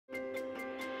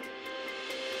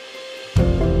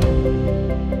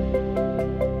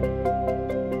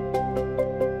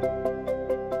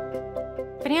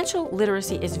Financial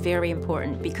literacy is very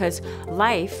important because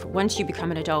life, once you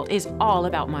become an adult, is all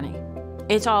about money.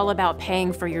 It's all about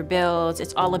paying for your bills.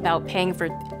 It's all about paying for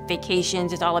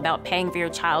vacations. It's all about paying for your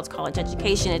child's college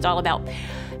education. It's all about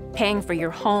paying for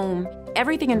your home.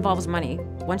 Everything involves money.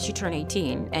 Once you turn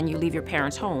 18 and you leave your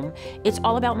parents' home, it's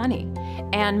all about money.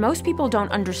 And most people don't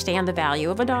understand the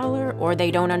value of a dollar, or they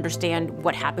don't understand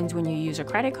what happens when you use a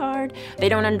credit card. They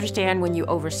don't understand when you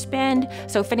overspend.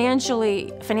 So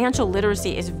financial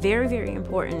literacy is very, very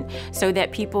important so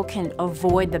that people can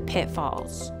avoid the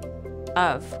pitfalls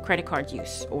of credit card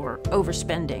use or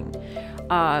overspending,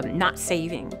 not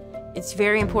saving. It's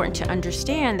very important to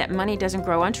understand that money doesn't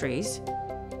grow on trees,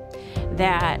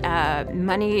 that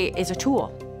money is a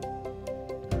tool.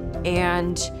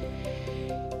 And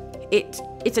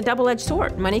it's a double-edged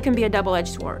sword. Money can be a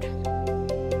double-edged sword.